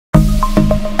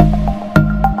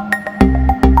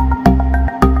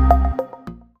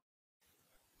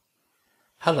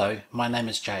Hello, my name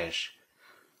is Jayesh.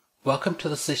 Welcome to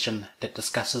the session that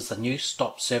discusses the new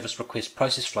Stop Service Request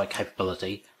Process Flow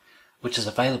capability, which is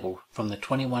available from the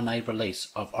 21A release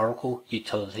of Oracle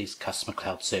Utilities Customer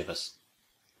Cloud Service.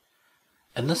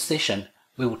 In this session,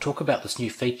 we will talk about this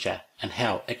new feature and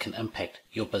how it can impact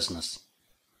your business.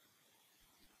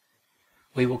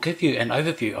 We will give you an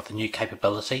overview of the new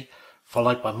capability,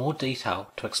 followed by more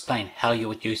detail to explain how you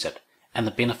would use it and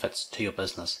the benefits to your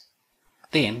business.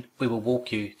 Then we will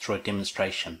walk you through a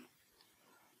demonstration.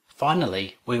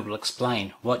 Finally, we will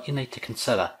explain what you need to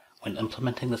consider when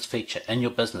implementing this feature in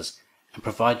your business and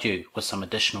provide you with some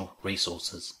additional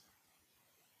resources.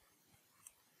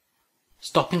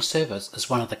 Stopping service is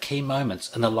one of the key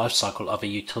moments in the life cycle of a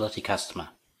utility customer.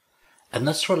 In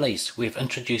this release, we have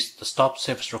introduced the Stop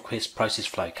Service Request Process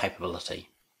Flow capability.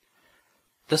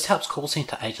 This helps call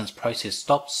center agents process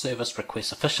stop service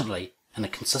requests efficiently in a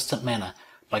consistent manner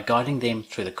by guiding them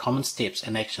through the common steps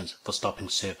and actions for stopping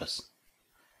service.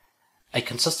 A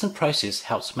consistent process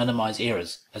helps minimize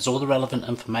errors, as all the relevant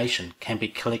information can be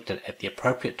collected at the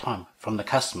appropriate time from the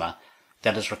customer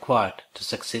that is required to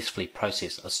successfully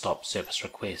process a stop service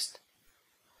request.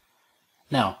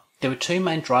 Now, there are two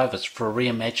main drivers for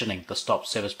reimagining the stop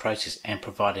service process and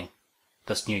providing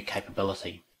this new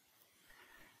capability.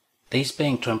 These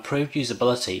being to improve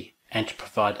usability and to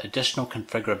provide additional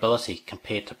configurability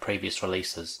compared to previous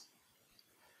releases.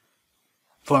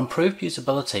 For improved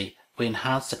usability, we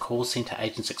enhance the call center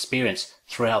agent's experience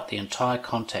throughout the entire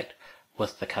contact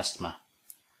with the customer.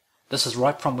 This is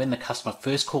right from when the customer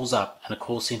first calls up and a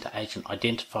call center agent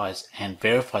identifies and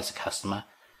verifies the customer,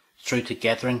 through to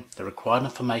gathering the required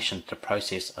information to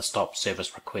process a stop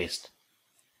service request.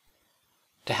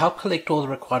 To help collect all the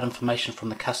required information from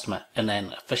the customer in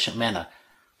an efficient manner,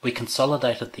 we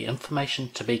consolidated the information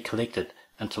to be collected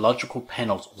into logical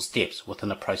panels or steps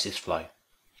within a process flow.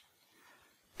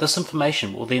 This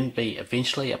information will then be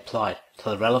eventually applied to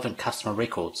the relevant customer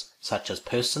records such as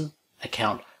person,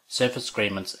 account, service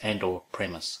agreements and/or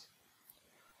premise.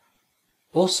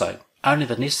 Also, only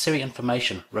the necessary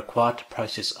information required to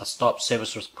process a stop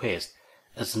service request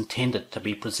is intended to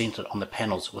be presented on the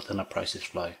panels within a process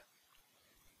flow.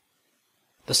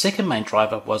 The second main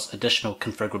driver was additional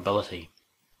configurability.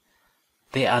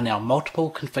 There are now multiple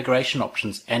configuration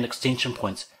options and extension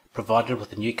points provided with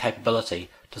the new capability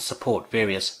to support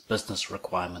various business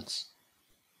requirements.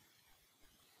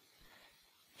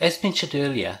 As mentioned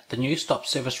earlier, the new Stop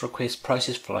Service Request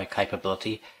Process Flow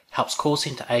capability helps call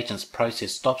center agents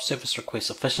process stop service requests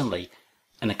efficiently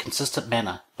in a consistent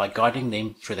manner by guiding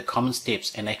them through the common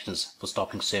steps and actions for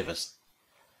stopping service.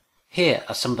 Here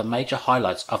are some of the major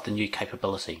highlights of the new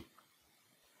capability.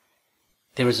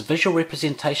 There is a visual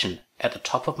representation at the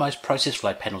top of most process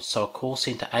flow panels so a call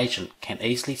center agent can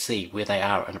easily see where they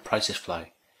are in a process flow.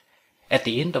 At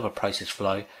the end of a process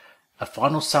flow, a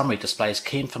final summary displays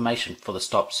key information for the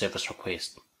stop service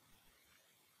request.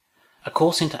 A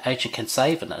call center agent can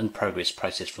save an in-progress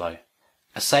process flow.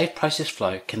 A saved process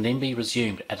flow can then be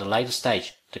resumed at a later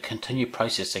stage to continue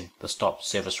processing the stop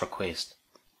service request.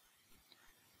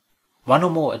 One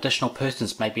or more additional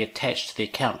persons may be attached to the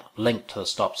account linked to the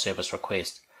stop service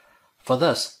request. For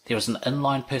this, there is an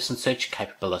inline person search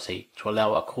capability to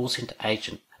allow a call center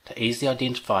agent to easily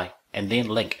identify and then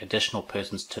link additional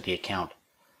persons to the account.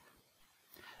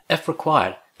 If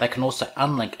required, they can also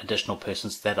unlink additional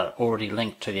persons that are already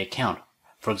linked to the account,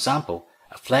 for example,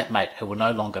 a flatmate who will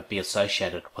no longer be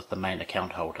associated with the main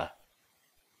account holder.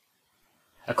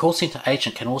 A call center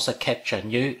agent can also capture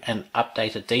new and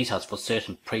updated details for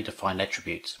certain predefined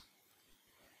attributes.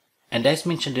 And as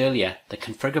mentioned earlier, the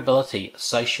configurability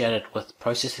associated with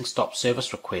processing stop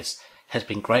service requests has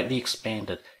been greatly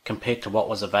expanded compared to what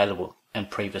was available in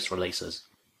previous releases.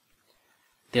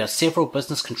 There are several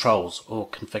business controls or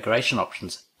configuration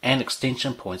options and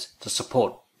extension points to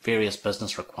support various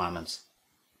business requirements.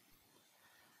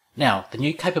 Now, the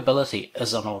new capability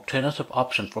is an alternative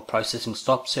option for processing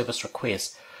stop service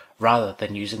requests rather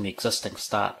than using the existing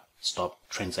start-stop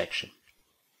transaction.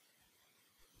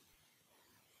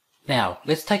 Now,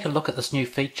 let's take a look at this new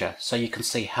feature so you can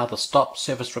see how the Stop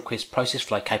Service Request Process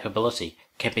Flow capability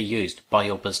can be used by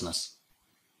your business.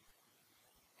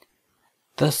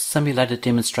 This simulated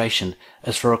demonstration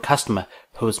is for a customer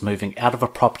who is moving out of a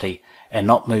property and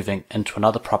not moving into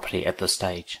another property at this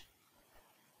stage.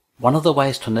 One of the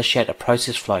ways to initiate a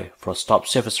process flow for a stop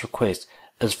service request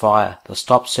is via the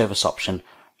Stop Service option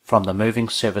from the Moving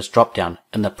Service drop-down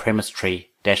in the Premise Tree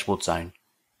dashboard zone.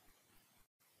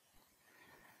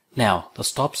 Now, the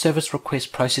Stop Service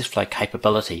Request Process Flow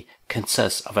capability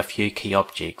consists of a few key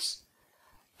objects.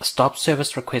 A Stop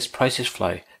Service Request Process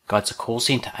Flow guides a call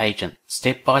center agent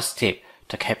step by step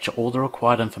to capture all the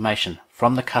required information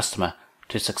from the customer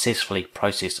to successfully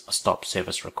process a stop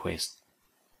service request.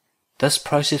 This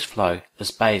process flow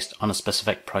is based on a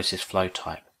specific process flow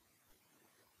type.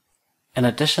 In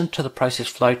addition to the process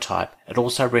flow type, it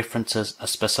also references a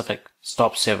specific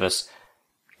stop service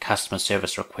customer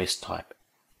service request type.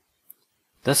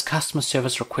 This customer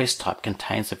service request type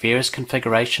contains the various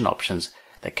configuration options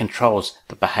that controls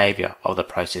the behavior of the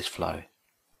process flow.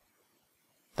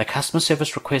 The customer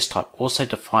service request type also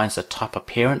defines the type of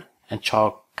parent and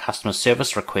child customer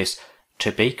service requests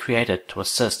to be created to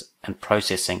assist in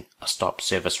processing a stop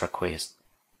service request.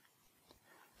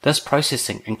 This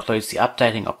processing includes the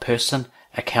updating of person,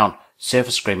 account,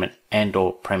 service agreement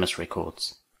and/or premise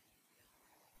records.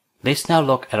 Let's now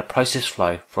look at a process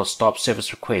flow for a stop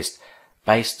service request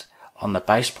based on the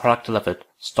base product delivered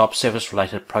stop service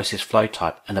related process flow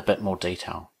type in a bit more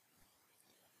detail.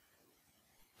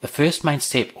 The first main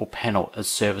step or panel is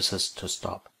services to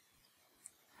stop.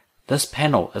 This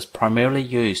panel is primarily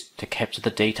used to capture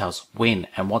the details when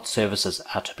and what services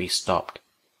are to be stopped.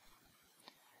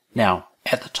 Now,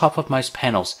 at the top of most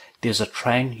panels, there's a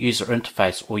Train User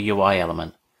Interface or UI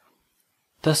element.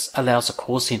 This allows a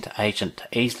call center agent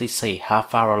to easily see how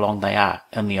far along they are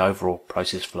in the overall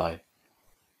process flow.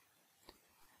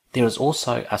 There is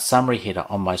also a summary header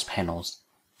on most panels.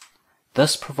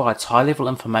 This provides high-level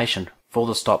information for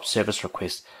the stop service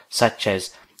request, such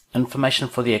as information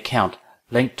for the account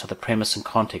linked to the premise and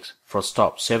context for a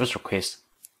stop service request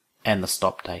and the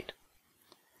stop date.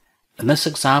 In this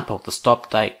example, the stop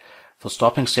date for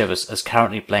stopping service is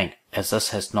currently blank as this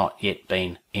has not yet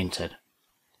been entered.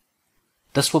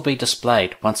 This will be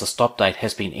displayed once the stop date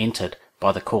has been entered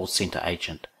by the call center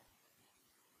agent.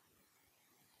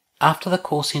 After the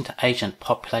call center agent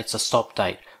populates a stop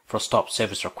date for a stop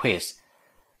service request,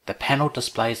 the panel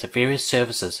displays the various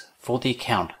services for the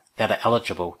account that are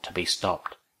eligible to be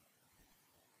stopped.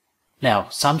 Now,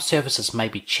 some services may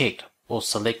be checked or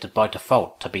selected by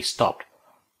default to be stopped,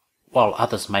 while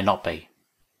others may not be.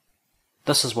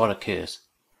 This is what occurs.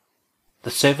 The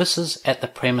services at the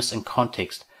premise and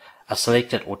context are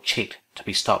selected or checked to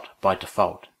be stopped by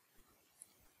default.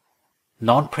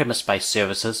 Non-premise based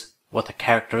services with a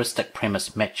characteristic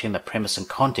premise matching the premise and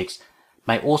context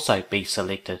may also be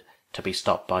selected to be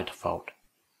stopped by default.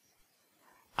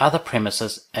 Other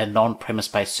premises and non-premise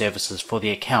based services for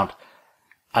the account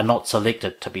are not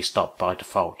selected to be stopped by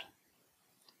default.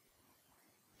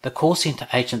 The call center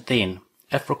agent then,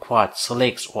 if required,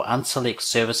 selects or unselects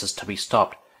services to be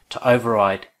stopped to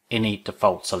override any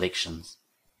default selections.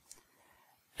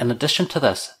 In addition to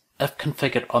this, if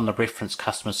configured on the reference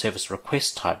customer service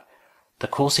request type, the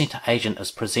call center agent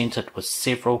is presented with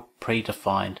several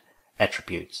predefined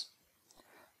attributes.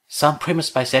 Some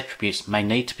premise-based attributes may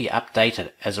need to be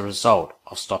updated as a result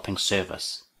of stopping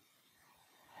service.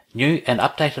 New and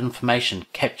updated information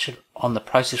captured on the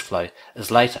process flow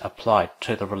is later applied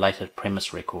to the related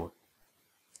premise record.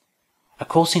 A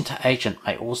call center agent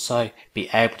may also be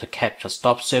able to capture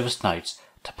stop service nodes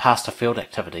to pass to field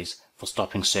activities for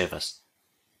stopping service.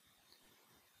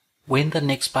 When the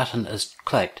next button is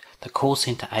clicked, the call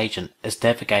center agent is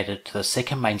navigated to the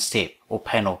second main step or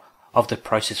panel of the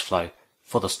process flow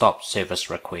for the stop service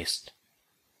request.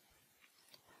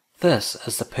 This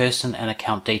is the Person and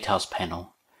Account Details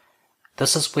panel.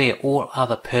 This is where all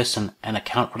other person and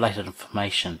account related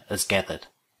information is gathered.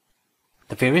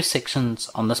 The various sections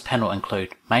on this panel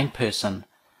include Main Person,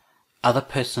 Other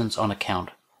Persons on Account,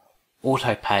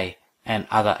 Auto Pay, and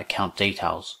Other Account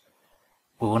Details.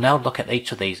 We will now look at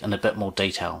each of these in a bit more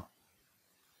detail.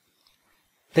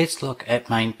 Let's look at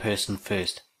Main Person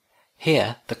first.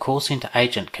 Here, the call center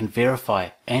agent can verify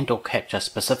and/or capture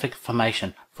specific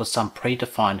information for some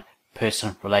predefined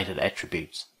person-related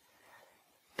attributes.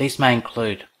 These may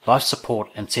include life support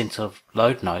and sensitive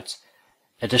load notes,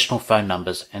 additional phone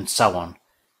numbers, and so on.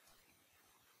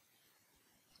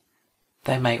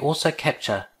 They may also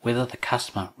capture whether the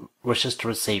customer wishes to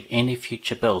receive any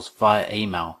future bills via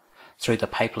email through the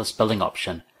paperless billing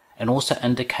option, and also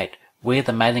indicate where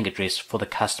the mailing address for the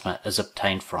customer is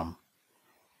obtained from.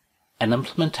 An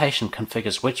implementation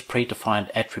configures which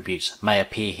predefined attributes may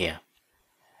appear here.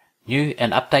 New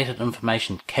and updated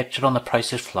information captured on the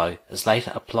process flow is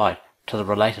later applied to the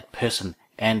related person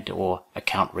and/or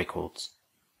account records.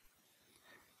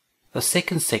 The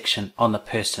second section on the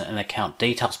Person and Account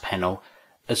Details panel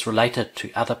is related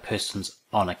to other persons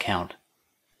on account.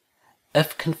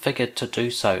 If configured to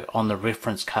do so on the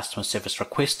reference customer service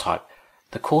request type,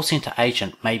 the call center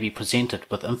agent may be presented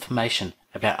with information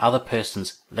about other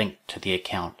persons linked to the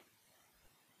account.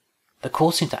 The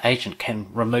call center agent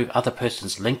can remove other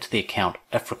persons linked to the account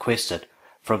if requested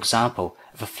for example,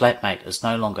 if a flatmate is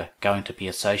no longer going to be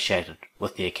associated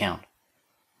with the account.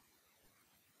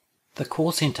 The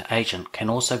call center agent can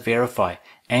also verify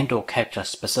and/or capture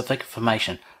specific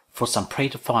information for some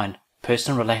predefined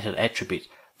person-related attributes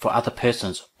for other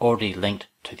persons already linked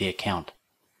to the account.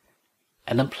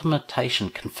 An implementation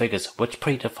configures which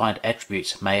predefined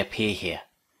attributes may appear here.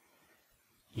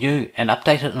 New and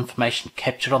updated information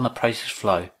captured on the process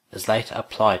flow is later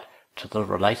applied to the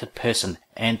related person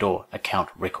and/or account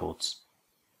records.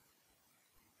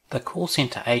 The call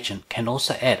center agent can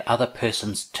also add other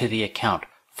persons to the account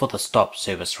for the stop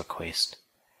service request.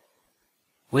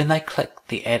 When they click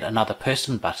the Add Another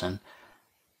Person button,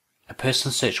 a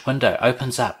person search window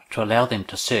opens up to allow them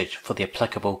to search for the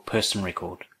applicable person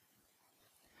record.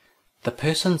 The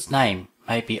person's name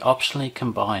may be optionally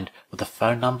combined with a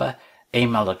phone number,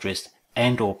 email address,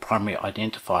 and/or primary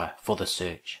identifier for the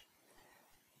search.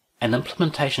 An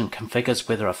implementation configures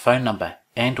whether a phone number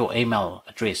and/or email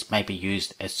address may be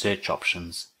used as search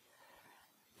options.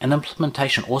 An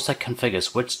implementation also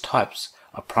configures which types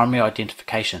of primary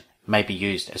identification may be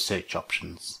used as search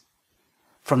options.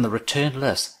 From the return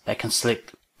list, they can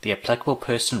select the applicable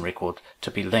person record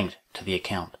to be linked to the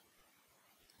account.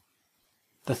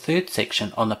 The third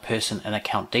section on the Person and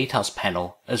Account Details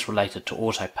panel is related to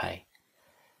autopay.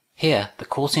 Here, the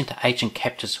call center agent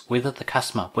captures whether the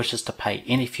customer wishes to pay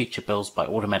any future bills by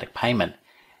automatic payment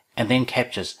and then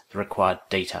captures the required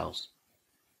details.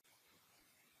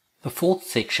 The fourth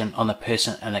section on the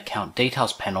Person and Account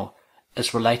Details panel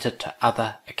is related to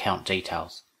other account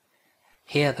details.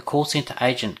 Here, the call center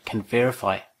agent can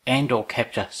verify and/or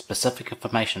capture specific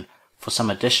information for some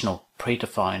additional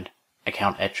predefined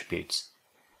account attributes.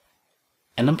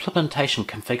 An implementation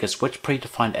configures which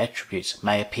predefined attributes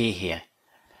may appear here.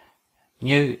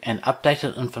 New and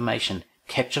updated information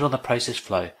captured on the process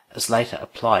flow is later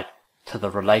applied to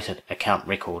the related account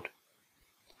record.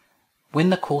 When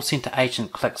the call center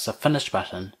agent clicks the Finish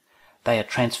button, they are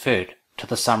transferred to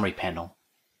the Summary panel.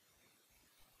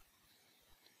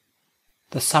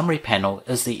 The Summary panel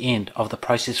is the end of the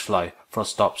process flow for a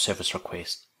stop service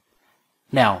request.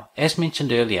 Now, as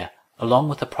mentioned earlier, along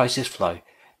with the process flow,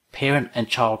 parent and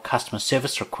child customer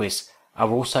service requests are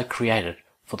also created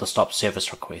for the stop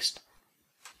service request.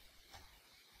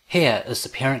 Here is the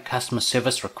parent customer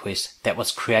service request that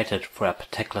was created for a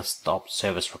particular stop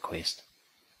service request.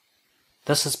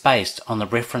 This is based on the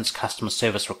reference customer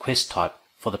service request type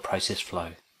for the process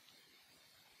flow.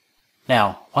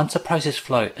 Now, once a process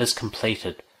flow is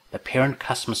completed, the parent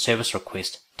customer service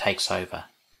request takes over.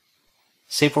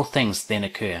 Several things then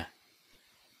occur.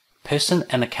 Person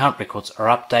and account records are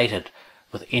updated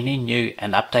with any new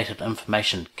and updated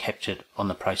information captured on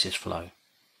the process flow.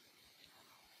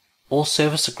 All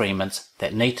service agreements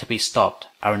that need to be stopped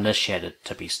are initiated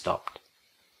to be stopped.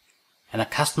 And a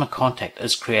customer contact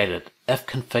is created if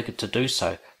configured to do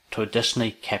so to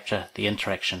additionally capture the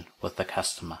interaction with the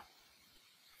customer.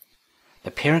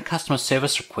 The parent customer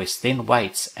service request then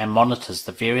waits and monitors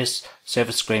the various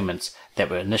service agreements that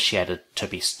were initiated to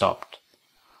be stopped.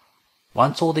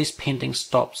 Once all these pending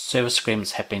stop service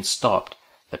agreements have been stopped,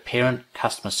 the parent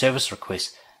customer service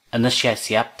request initiates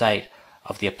the update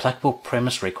of the applicable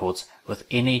premise records with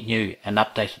any new and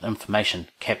updated information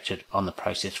captured on the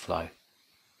process flow.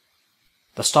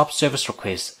 The stop service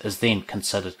request is then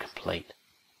considered complete.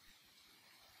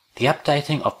 The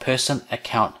updating of person,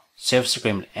 account, service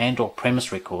agreement and/or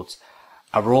premise records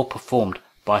are all performed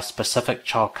by specific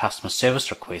child customer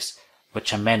service requests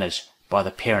which are managed by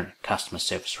the parent customer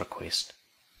service request.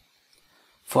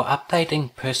 For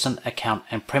updating person, account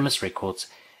and premise records,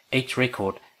 each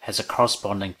record has a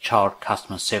corresponding child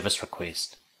customer service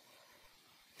request.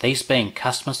 These being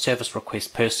customer service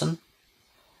request person,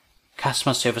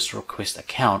 customer service request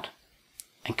account,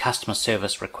 and customer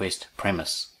service request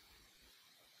premise.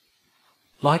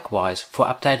 Likewise, for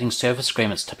updating service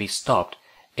agreements to be stopped,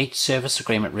 each service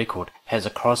agreement record has a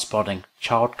corresponding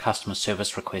child customer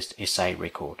service request SA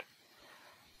record.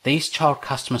 These child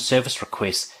customer service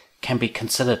requests can be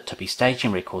considered to be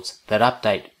staging records that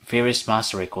update various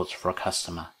master records for a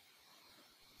customer.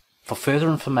 For further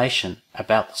information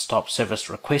about the stop service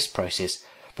request process,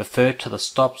 refer to the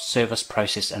Stop Service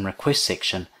Process and Request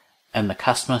section in the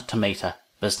Customer to Meter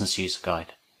Business User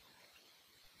Guide.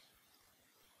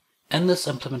 In this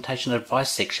implementation advice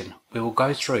section, we will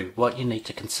go through what you need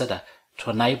to consider to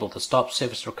enable the Stop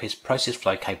Service Request process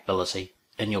flow capability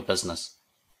in your business.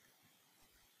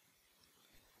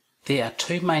 There are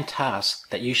two main tasks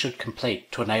that you should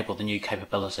complete to enable the new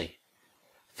capability.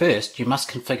 First, you must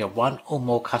configure one or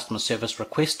more customer service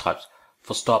request types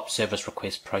for Stop Service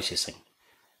Request processing.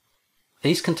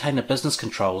 These contain the business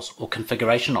controls or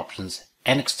configuration options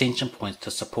and extension points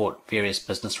to support various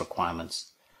business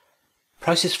requirements.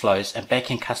 Process flows and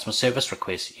back-end customer service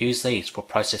requests use these for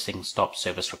processing stop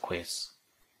service requests.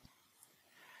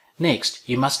 Next,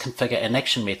 you must configure an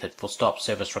action method for stop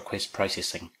service request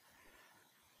processing.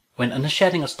 When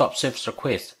initiating a stop service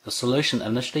request, the solution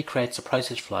initially creates a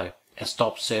process flow and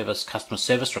stop service customer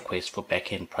service request for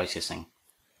back-end processing.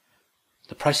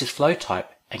 The process flow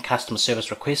type and customer service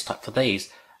request type for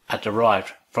these are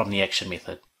derived from the action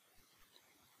method.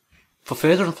 For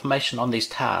further information on these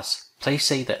tasks, please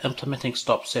see the Implementing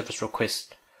Stop Service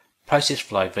Request Process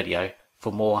Flow video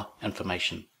for more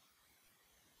information.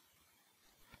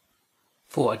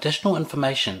 For additional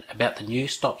information about the new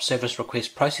Stop Service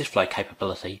Request Process Flow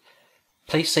capability,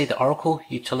 please see the Oracle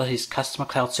Utilities Customer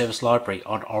Cloud Service Library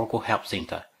on Oracle Help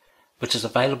Center, which is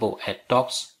available at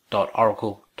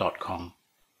docs.oracle.com.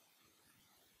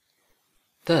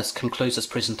 This concludes this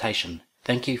presentation.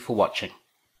 Thank you for watching.